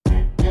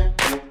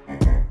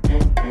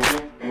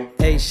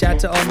Hey, shout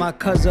to all my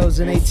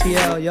cuzzos in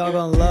ATL. Y'all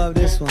gonna love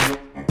this one.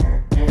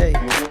 Hey,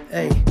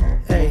 hey,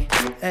 hey,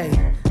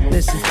 hey.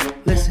 Listen.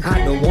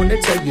 I don't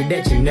wanna tell you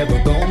that you never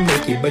gon'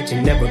 make it, but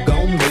you never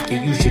gon' make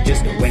it. You should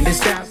just know when to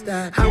stop.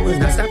 I will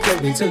not stop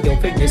flowing till your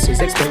fakeness is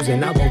exposed,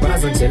 and I won't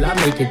rise until I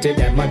make it to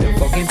that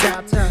motherfucking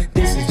top.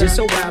 This is just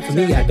so wild for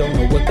me. I don't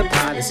know what the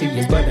policy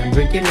is, but I'm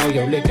drinking all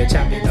your liquor,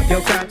 chopping up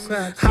your crops.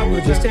 I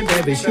will just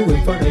embarrass you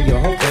in front of your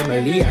whole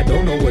family. I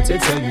don't know what to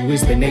tell you.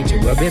 It's the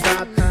nature of hip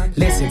hop.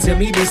 Listen to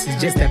me, this is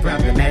just that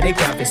problematic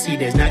prophecy.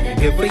 There's nothing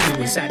good for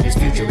you inside this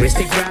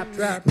futuristic rap.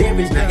 There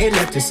is nothing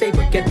left to say,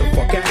 but get the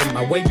fuck out of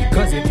my way,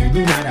 because if you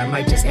do not, I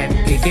might just have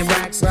you kicking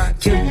rocks.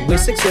 Kill you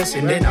with success,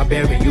 and then I'll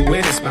bury you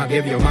with a smile.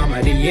 Give your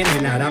mama the in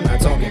and out. I'm not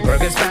talking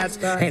burger spots.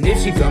 And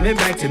if she coming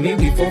back to me,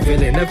 we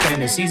fulfilling the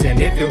fantasies. And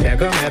if you're back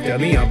come after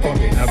me, I'm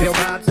pumping up your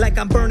pops. Like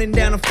I'm burning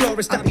down a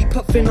florist, I be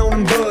puffing on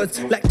them buds.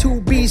 Like two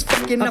bees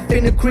fucking up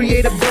in to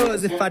create a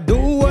buzz. If I do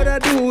what I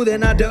do,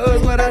 then I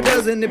does what I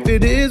does. And if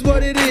it is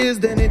what it is,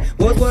 then it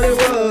was what it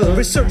was.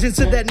 Resurgence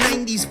of that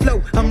 90s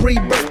flow. I'm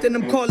rebirthed and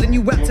I'm calling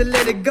you out to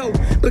let it go.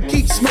 But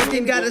keep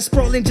smoking, got us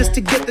sprawling just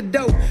to get the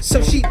dough.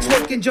 So she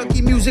twerking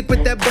junkie music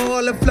with that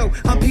ball of flow.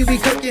 I'm Pee Wee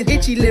cooking,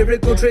 itchy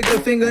lyrical trigger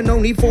finger. No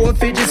need for a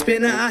fidget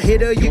spinner. I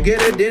hit her, you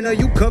get a dinner.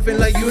 You cuffing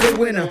like you the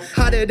winner.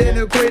 Hotter than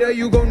a crater,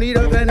 you gon' need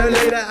a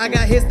ventilator. I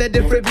got hits that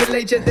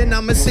defibrillate you, then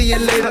I'ma see you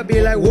later.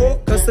 Be like, whoa,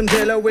 custom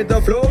tailor with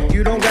the flow.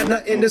 You don't got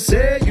nothing to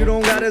say, you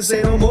don't gotta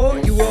say no more.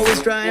 You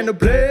always trying to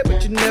play,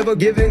 but you never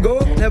give and go.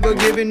 Never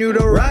giving you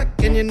the rock,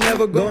 and you're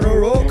never gonna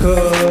roll.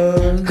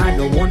 Cause I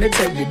don't wanna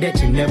tell you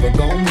that you never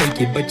gon' make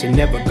it, but you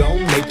never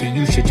gon' make it.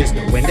 You should just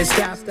know when to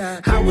stop.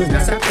 I will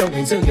not stop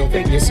flowing till your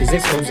fakeness is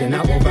exposed, and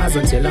I won't rise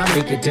until I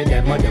make it to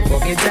that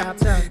motherfucking top.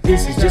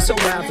 This is just so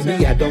wild for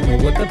me. I don't know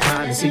what the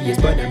policy is,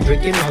 but I'm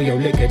drinking all your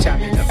liquor,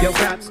 chopping up your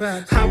crops.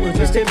 I will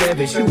just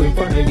embarrass you in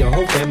front of your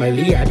whole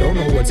family. I don't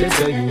know what to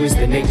tell you. It's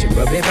the nature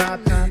of hip hop.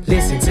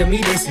 Listen to me,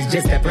 this is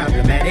just that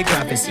problematic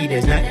prophecy.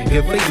 There's nothing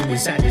good for you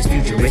inside this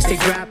futuristic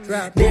rap.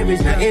 There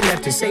is nothing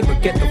left to say,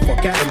 but get the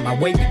fuck out of my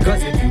way,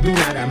 because if you do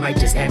not, I might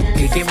just have you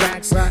kicking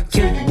rocks.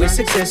 Kill you with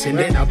success, and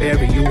then I'll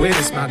bury you with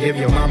a smile. Give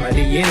your mama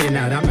the in and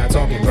out. I'm not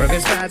talking burger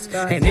spots.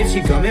 And if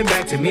she coming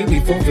back to me, we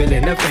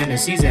fulfilling the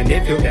fantasies. And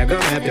if you're back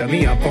come after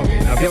me, I'm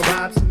pumping up your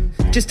pops.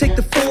 Just take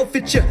the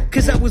forfeiture,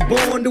 cause I was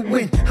born to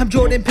win. I'm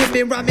Jordan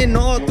Pippen, rhyming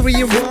all three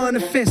in one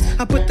offense.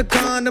 I put the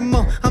condom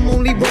on, I'm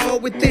only raw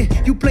within.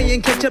 You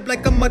playing catch up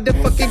like a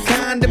motherfucking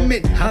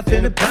condiment. I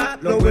finna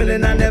pop, low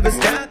and I never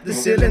stop. The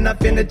ceiling I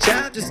finna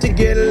chop just to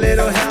get a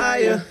little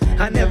higher.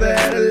 I never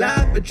had a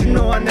lot, but you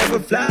know I never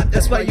flop.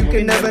 That's why you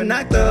can never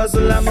knock the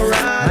hustle, I'm a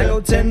rider. I go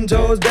 10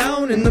 toes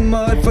down in the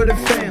mud for the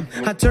fam.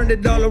 I turned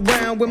it all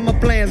around with my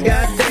plans,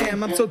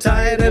 goddamn. I'm so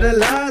tired of the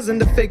lies and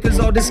the fakers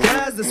all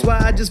disguised. That's why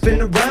I just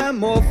finna rhyme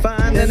more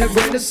fine than a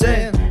grain of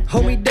sand.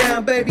 Hold me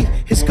down, baby,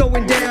 it's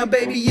going down,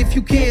 baby. If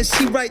you can't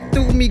see right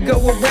through me, go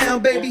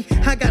around, baby.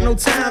 I got no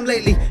time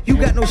lately, you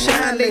got no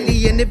shine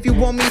lately. And if you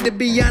want me to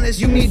be honest,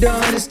 you need to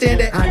understand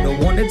that I don't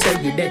wanna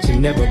tell you that you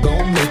never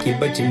gon' make it,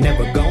 but you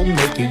never gon'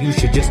 make it. You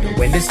should just know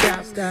when to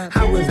stop.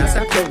 I will not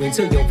stop flowing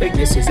till your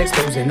fakeness is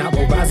exposed, and I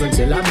won't rise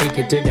until I make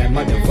it to that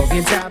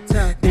motherfucking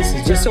top. This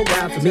is just so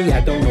wild for me. I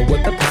don't know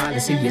what the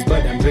policy is,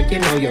 but I'm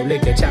drinking all your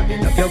liquor,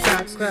 chopping up your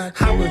crops.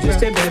 I will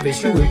just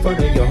embarrass you in front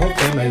of your whole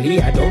family.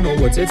 I don't know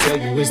what to tell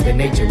you. It's the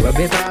nature of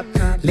hip hop.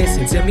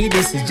 Listen to me,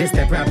 this is just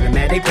that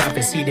problematic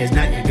prophecy. There's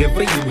nothing good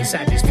for you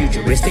inside this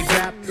futuristic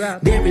rap.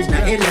 There is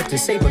nothing left to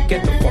say, but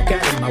get the fuck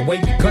out of my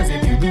way, because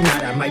if you do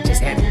not, I might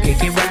just have you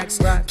kicking rocks.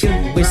 Kill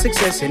you with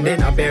success, and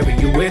then I'll bury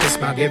you with a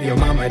smile. Give your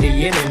mama the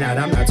in and out.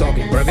 I'm not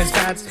talking burger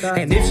spots.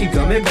 And if she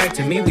coming back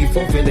to me, we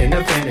fulfilling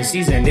the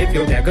fantasies. And if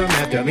you're back come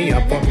after me,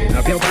 I'm pumping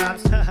up your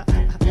pops.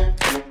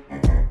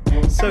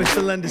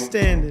 Social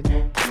understanding.